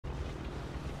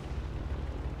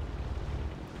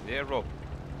there, Rob?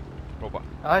 Robert.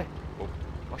 Aye. Oh,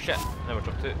 oh shit, never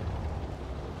dropped it.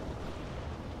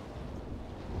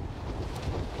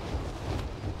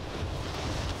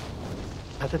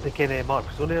 I did the kind of Mark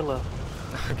Zone earlier.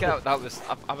 I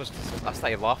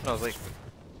started laughing, I was like...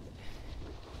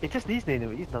 He just needs to know,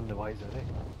 he's none the wiser, right?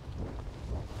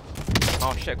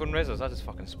 Oh shit, going resos, I just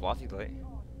fucking splatted, like.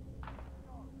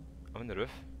 I'm in the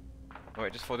roof. Oh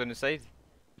wait, just fall down the side.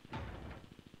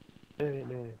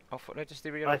 No. Oh, right, just stay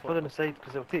where you Aye, are. fall down the side,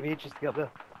 because it'll take me ages to get up there.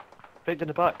 Right down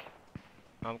the back.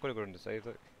 I'm gonna go around the side,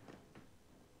 look.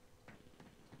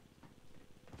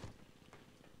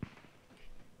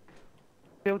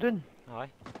 Fell down. Aye.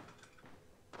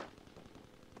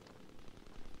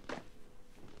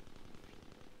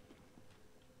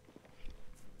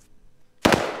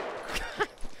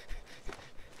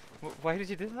 Why did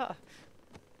you do that?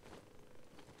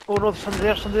 Oh no, there's somebody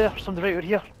there, somebody right over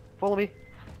here. Follow me.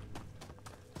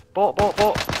 Bot.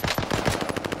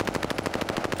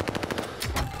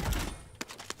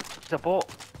 It's a bot.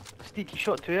 Sneaky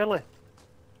shot too early.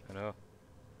 I know.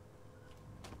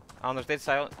 Alan, there's dead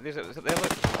silent. Is it there,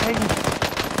 look?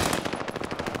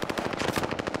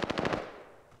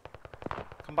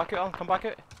 Come back out, Alan, come back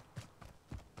out.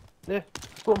 Yeah,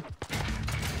 go on.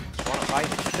 One at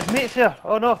 5. There's mates here.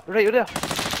 Oh no, right over there.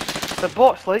 The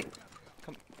bot's like.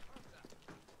 Come.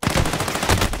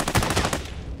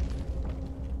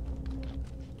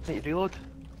 Need to reload.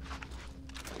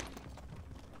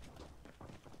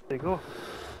 There you go.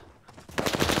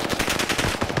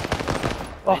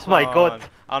 Oh Nice my one. god.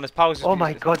 And his pals is Oh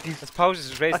my god, he's. his pals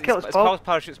is raising. I killed His his pal. pals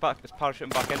parachuting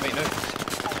back in right now.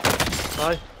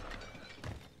 Aye.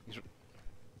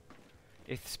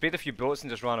 He sprayed a few bullets and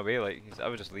just ran away. Like I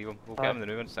would just leave him. We'll get him in the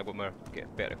new one. So I got more,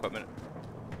 get better equipment.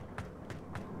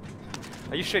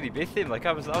 Are you sure he bathed him? Like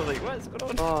I was like, what's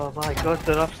going on? Oh my god,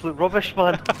 they're absolute rubbish,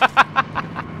 man.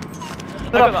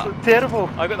 They're absolute terrible.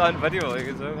 I got that on video. Like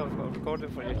as well. I've recorded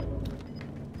it for you.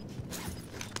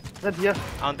 In here.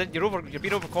 And then you're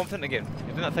being overconfident again.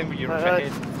 You're doing that thing where you're Aye,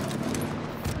 shit head.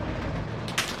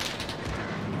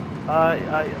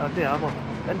 I do ammo.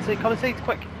 Inside, come inside,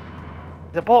 quick.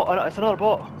 There's a bot, it's another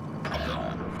bot.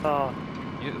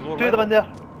 Two Two of them in there.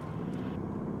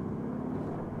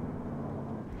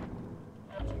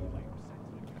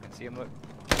 I can see him, look.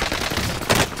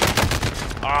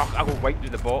 Ah, I got wiped through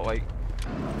the bot, like.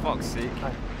 Fuck's sake.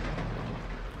 Aye.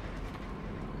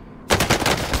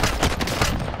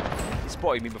 He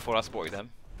spotted me before I spotted him.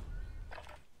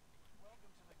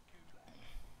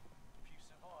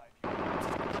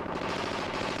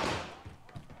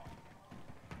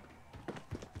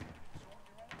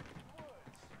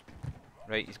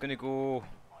 Right, he's gonna go.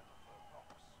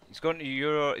 He's going to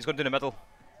your. He's going to the middle.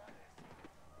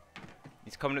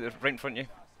 He's coming at the right in front of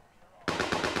you.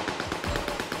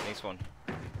 Nice one.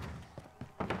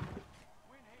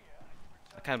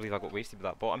 I can't believe I got wasted with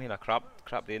that bot. I'm here a crap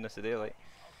day in this today, like.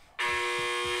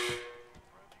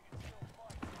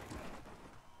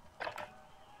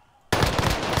 Go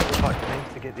back to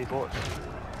mines to get the bots.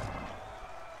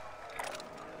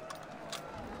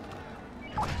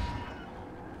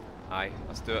 Aye,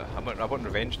 let's do it. I want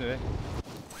revenge now.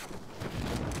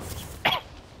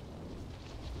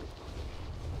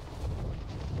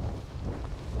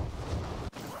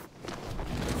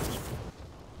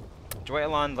 Do you want to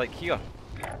land like here?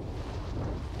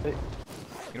 Right.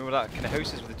 You know where that kind of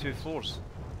house is with the 2 floors?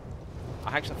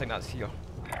 I actually think that's here.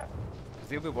 Because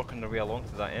they'll be working their way along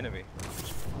to that anyway.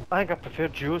 I think I prefer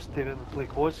duos to play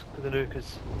quads to the new,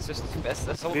 because It's just,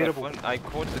 it's a little bit fun.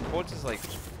 The quads is like,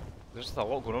 there's just a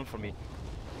lot going on for me in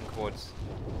quads.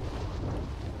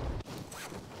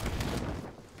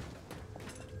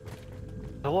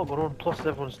 there's a lot going on, plus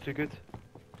everyone's too good.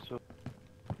 So,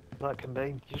 that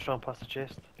combined, you just ran past the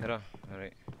chest. Yeah,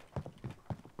 alright.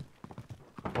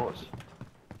 Bots.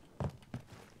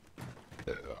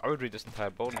 I would read this entire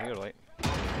building here, like.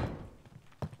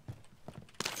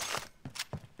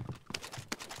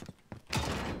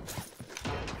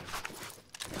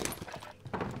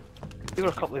 There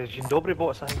were a couple of Jindobri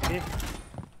bots, I think, eh?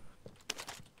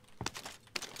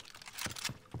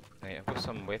 Right, I've got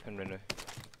some weaponry now.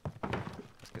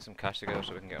 Let's get some cash together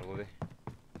so we can get our loadie.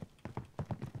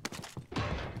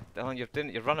 Dylan,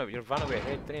 you've run away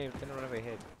ahead. Didn't run away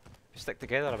ahead. If you stick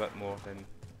together a bit more, then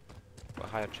you've got a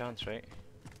higher chance, right?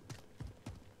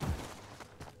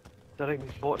 I think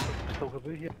these bots are still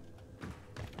about here.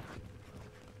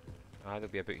 Ah, they'll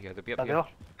be about here. They'll be up There they here. are.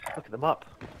 Look at the map.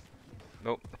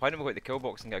 Well, why don't we go to the kill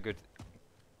box and get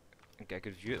a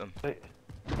good view at them? Right.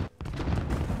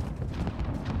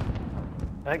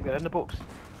 I think they're in the box.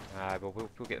 Ah, well,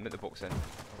 we'll get them at the box then.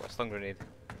 I've got a stun grenade.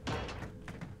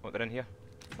 What, they're in here?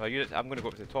 No, I'm going to go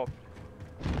up to the top.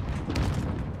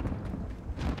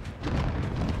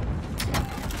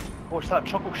 Watch that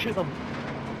truck, will shoot them.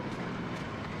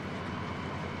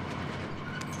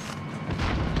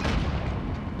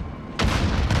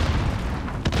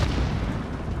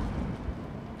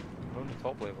 We're on the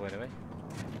top level anyway.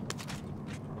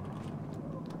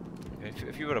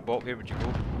 If you were a bot, where would you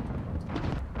go?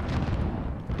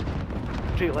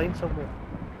 Straight line somewhere.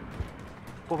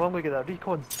 Oh, I'm gonna get that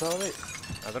recon, is that alright?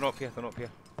 They're not up here, they're not up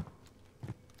here.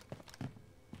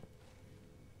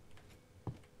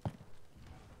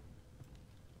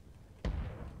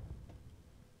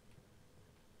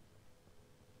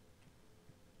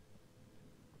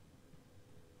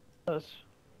 That's...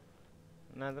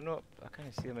 Nah, they're not. I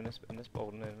can't see them in this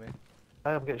building anyway.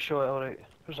 I am getting shot, alright.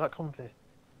 Where's that coming from?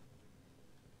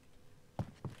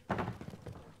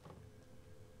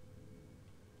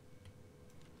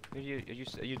 Are you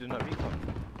doing that recon?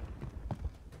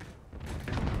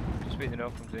 Just waiting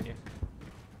till comes in you.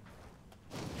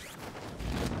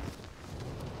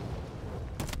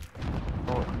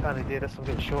 Oh, I can't do this, I'm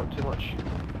getting shot too much.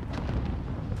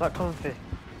 Where's that coming from?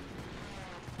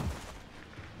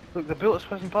 Look, the bullet's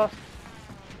whizzing past.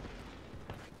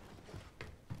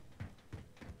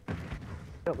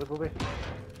 Help me, Bobby.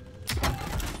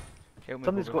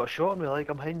 Somebody's got a shot on me, like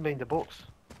I'm hiding behind the box.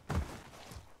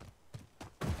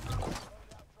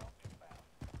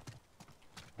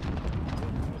 I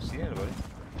don't see anybody.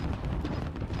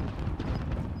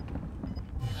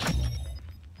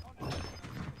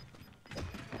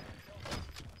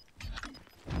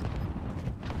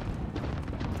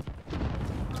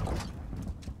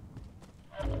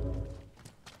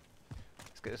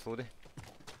 Let's get this loaded.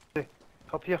 Hey,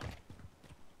 up here.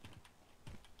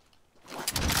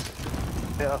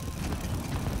 Yeah.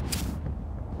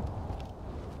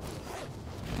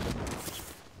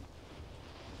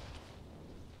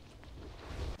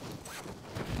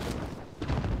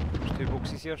 There's 2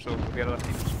 boxes here, so we'll get other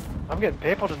teams. I'm getting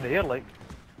peppered in the air, like.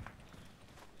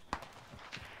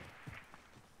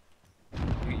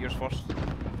 You get yours first.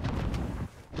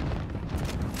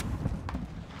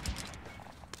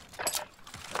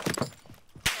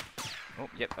 Oh,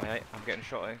 yep, aye, I'm getting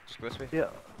shot, eh? Just go this way. Yeah.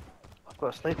 I've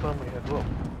got a sniper on me here, go.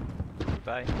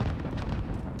 Die.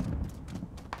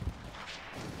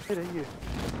 Where are you?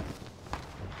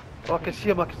 Oh, I can see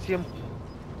him, I can see him.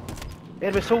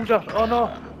 Enemy soldier! Oh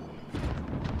no!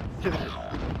 Didn't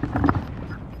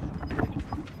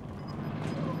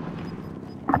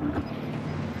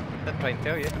try and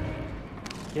tell you.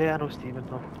 Yeah, I know Steven,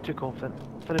 no. Too confident.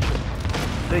 Finish it.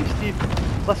 Right,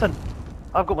 Steve, listen.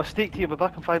 I've got my steak to you, but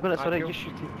back in 5 minutes, Aye, alright? cool. You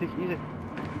should take it easy.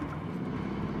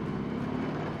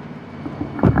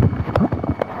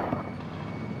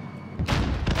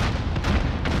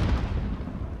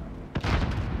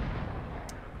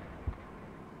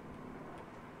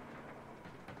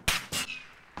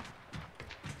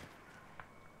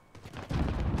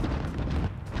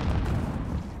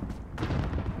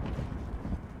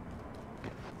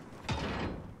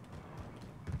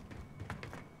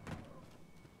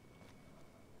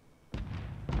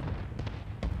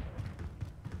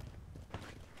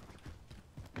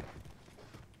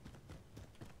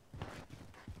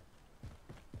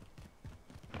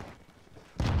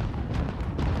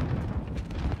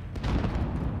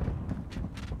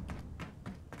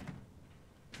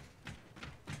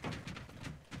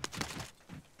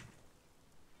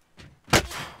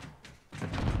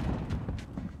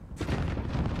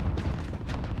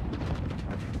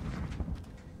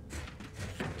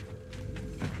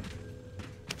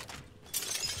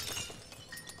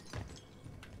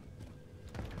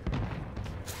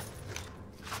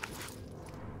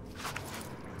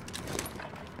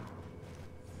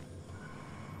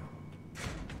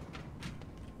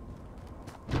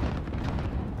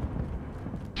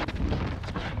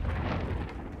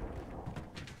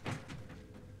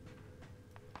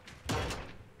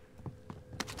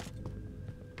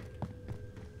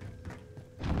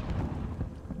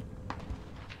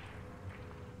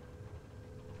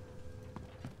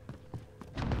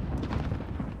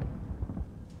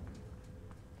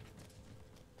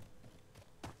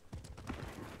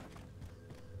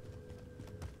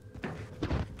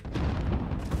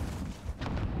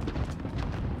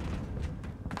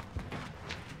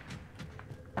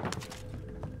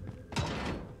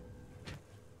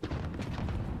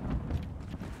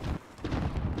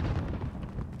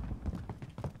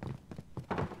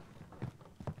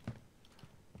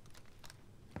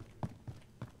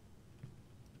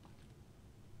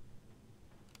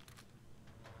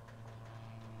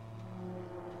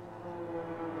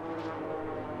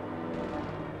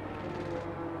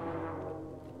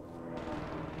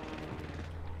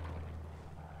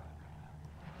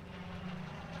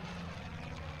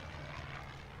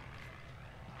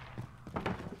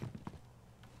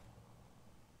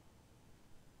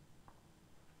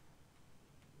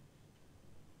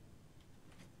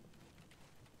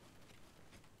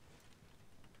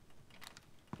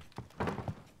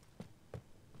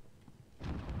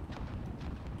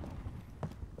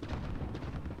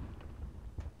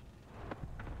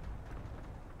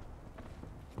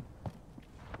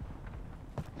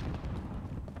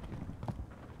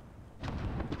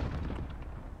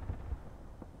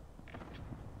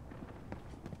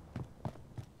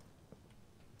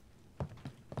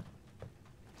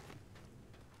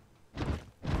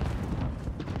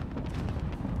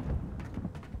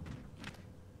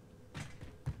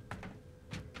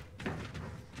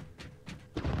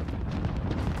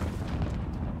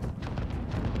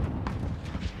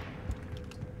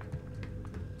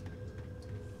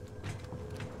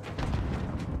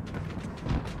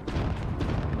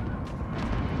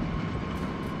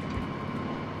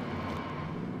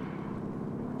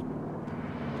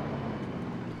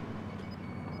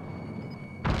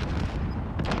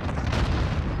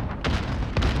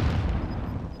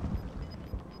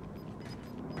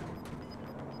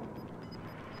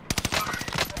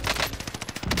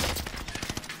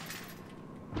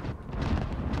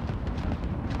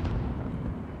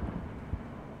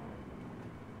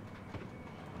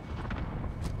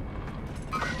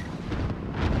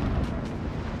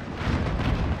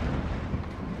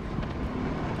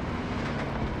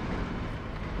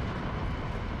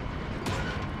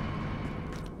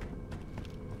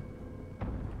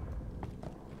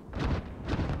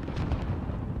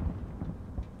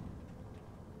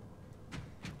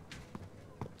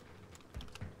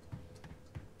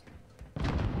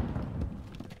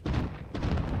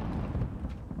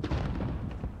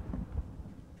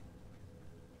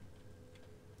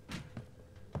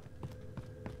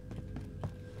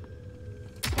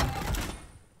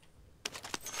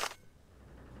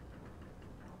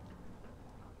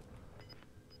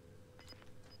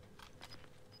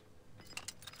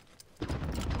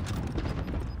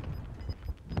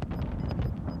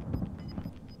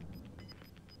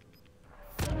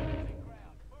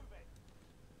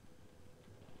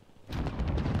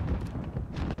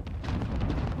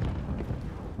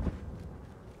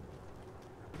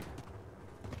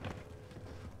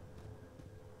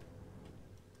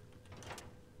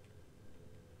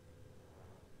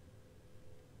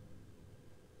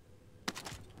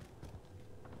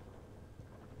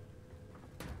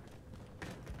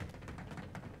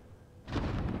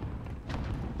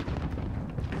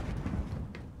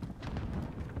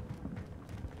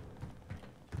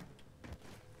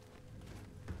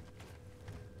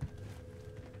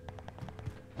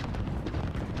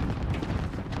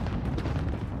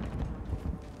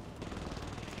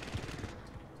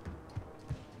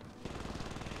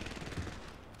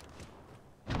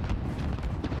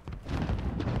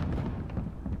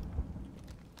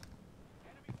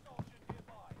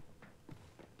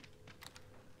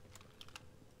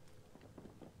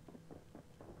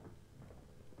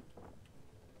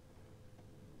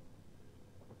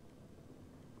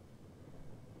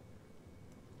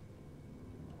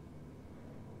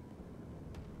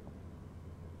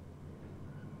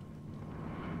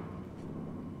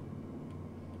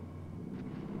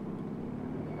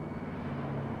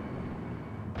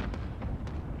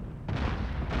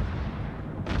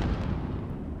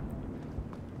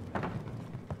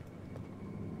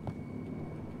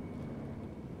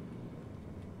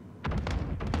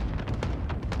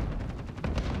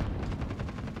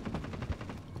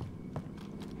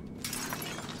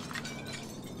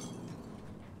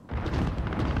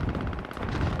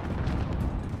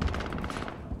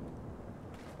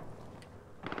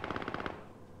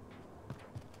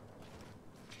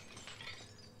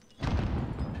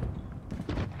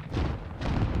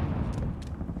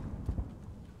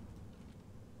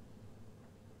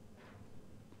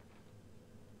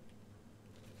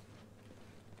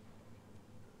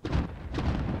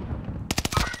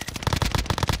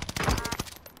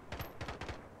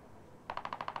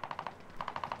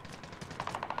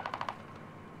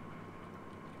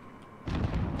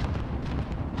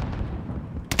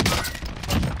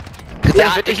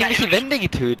 Ja, det kan ikke nødvendige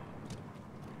tid.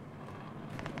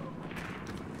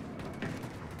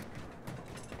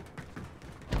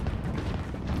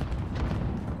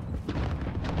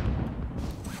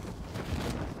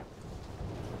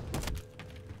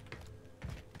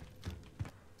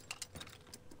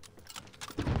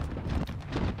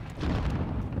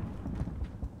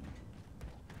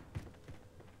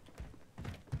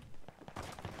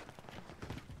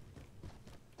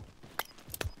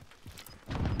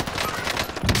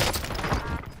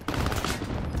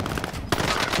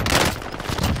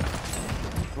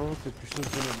 C'est plus chose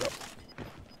de là.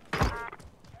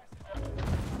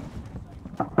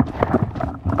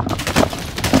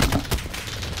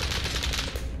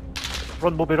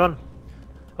 Run, Bobby, run.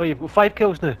 Oh, you've got 5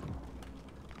 kills now.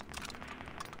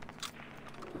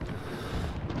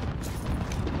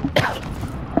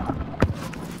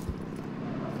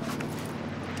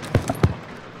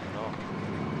 No.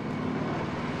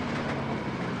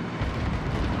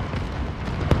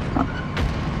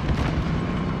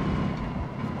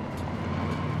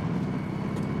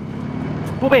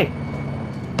 Bobby!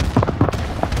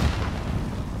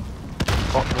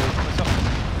 Fuck no. What's up?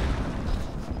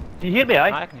 Do you hear me,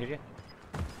 aye? I can hear you.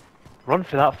 Run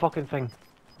for that fucking thing.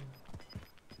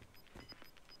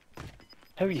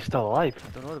 How are you still alive?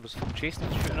 I don't know, there was folk chasing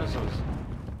us, shooting us.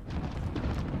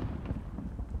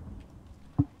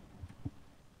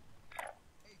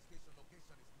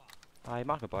 Aye,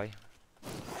 mark a buy.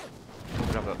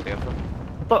 Grab that bear from.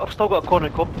 I've still got a corner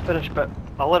cop to finish, but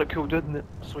I'll let it cool down,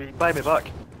 so you can buy me back.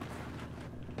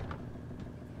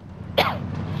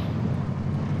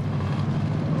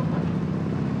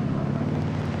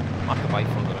 Mark a buy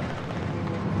further in.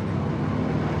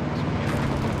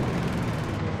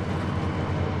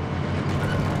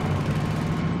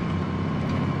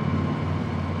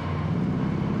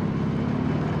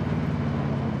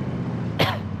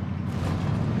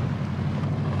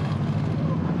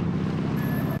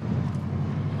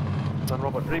 Then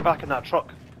Robert, right back in that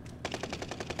truck.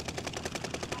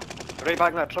 Right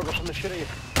back in that truck or something shooting you.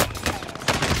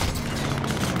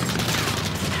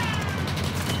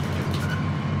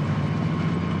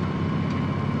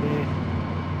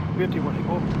 Where do you want to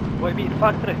go? Want to be at the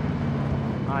factory?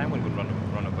 Aye, I'm gonna go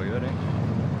run about you, eh?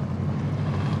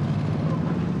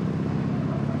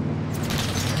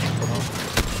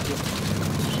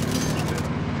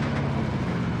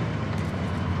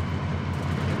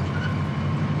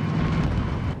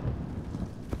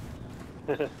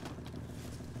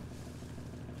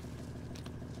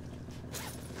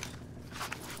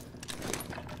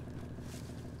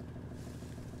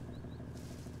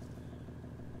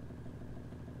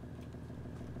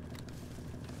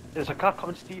 There's a car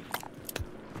coming, Steve.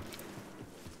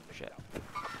 Shit.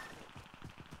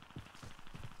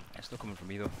 It's not coming from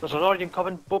me though. There's an Orion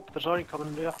coming, Bob. There's an Orion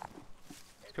coming there.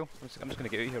 It's cool. I'm just gonna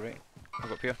get out of here, right? I'll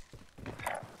go up here.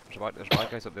 There's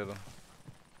bad guys up there though.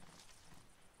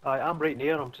 Aye, I'm right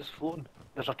near. I'm just floating.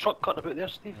 There's a truck cutting about there,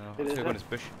 Steve. No, There let's it go is in there. this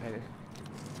bush. Hey,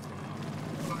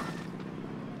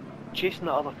 Chasing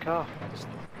that other car. just,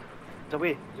 It's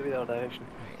away the other direction.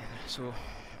 right, so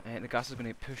the gas is gonna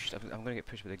get pushed. I'm gonna get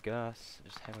pushed with the gas.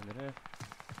 Just hang on there.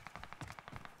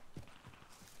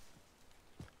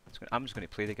 I'm just gonna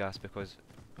play the gas because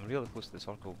I'm really close to the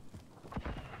circle. Do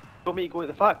you want me to go to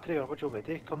the factory or what do you want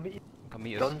me to do? Come meet you? Come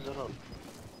meet us. Guns or not?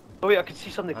 Oh wait, I can see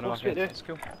something I know, close okay, right there. it's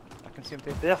cool. I can see him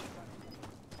too. There.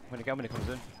 When he comes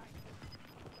in.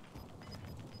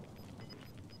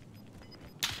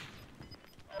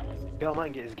 Bell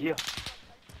man get his gear.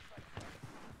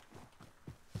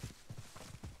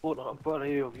 Floating up for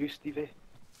area of you, Stevie.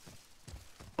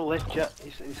 No left yet.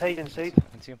 He's hiding inside. I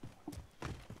can see him.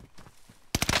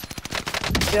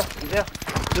 He's there.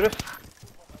 The roof.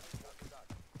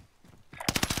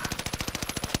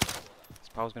 His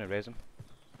pal's gonna raise him.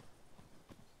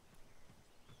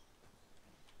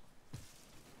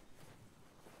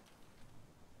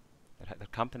 They're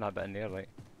camping that bit in there, like.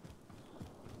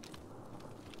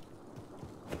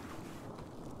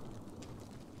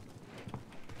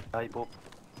 Aye, Bob.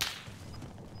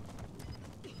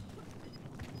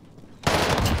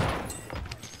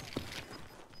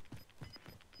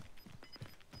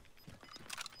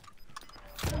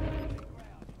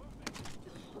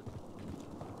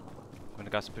 When the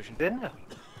gas is pushing. In there.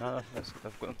 No,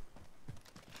 I've got him.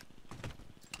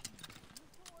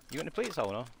 You want to play this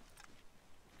all, no?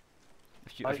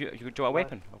 If you do you want a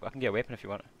weapon? I can get a weapon if you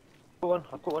want. Got one.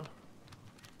 I've got one.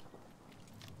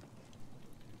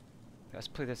 Let's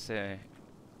play this.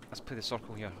 Let's play the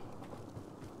circle here.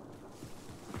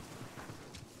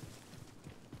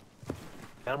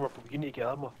 Armor, Bob. You need to get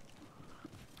armor.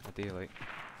 I do like.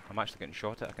 I'm actually getting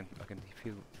shot at. I can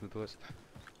feel those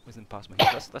whizzing past my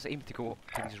head. Let's aim to go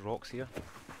to these rocks here.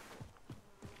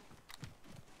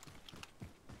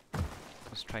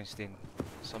 Let's try and stay in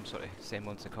some sort of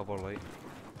semblance of cover light.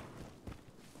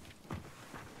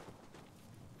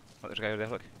 Oh, there's a guy over there,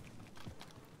 look.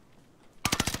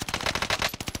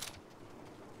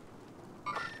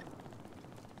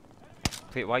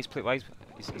 Play it wise, play it wise.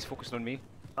 He's focused on me.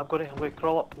 I'm going to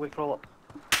crawl up, crawl up.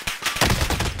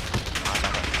 Ah,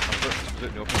 damn it. I'm out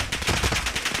in the open.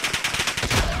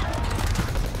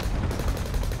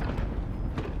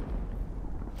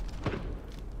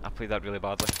 I played that really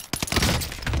badly.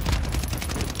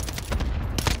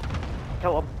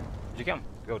 Kill him. Did you get him?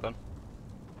 Well done.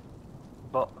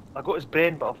 But I got his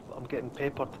brain, but I'm getting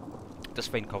papered.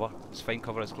 Just find cover. Just find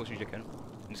cover as close as you can.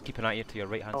 And just keep an eye to your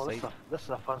right hand Oh, side. this is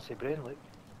a fancy brain, like.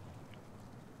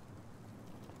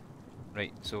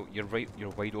 Right, so you're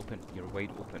wide open. You're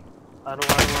wide open. I know.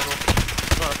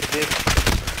 Not like a game.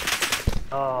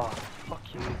 Oh, fuck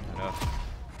you. No.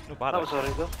 No bad. That was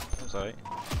alright though. That was alright.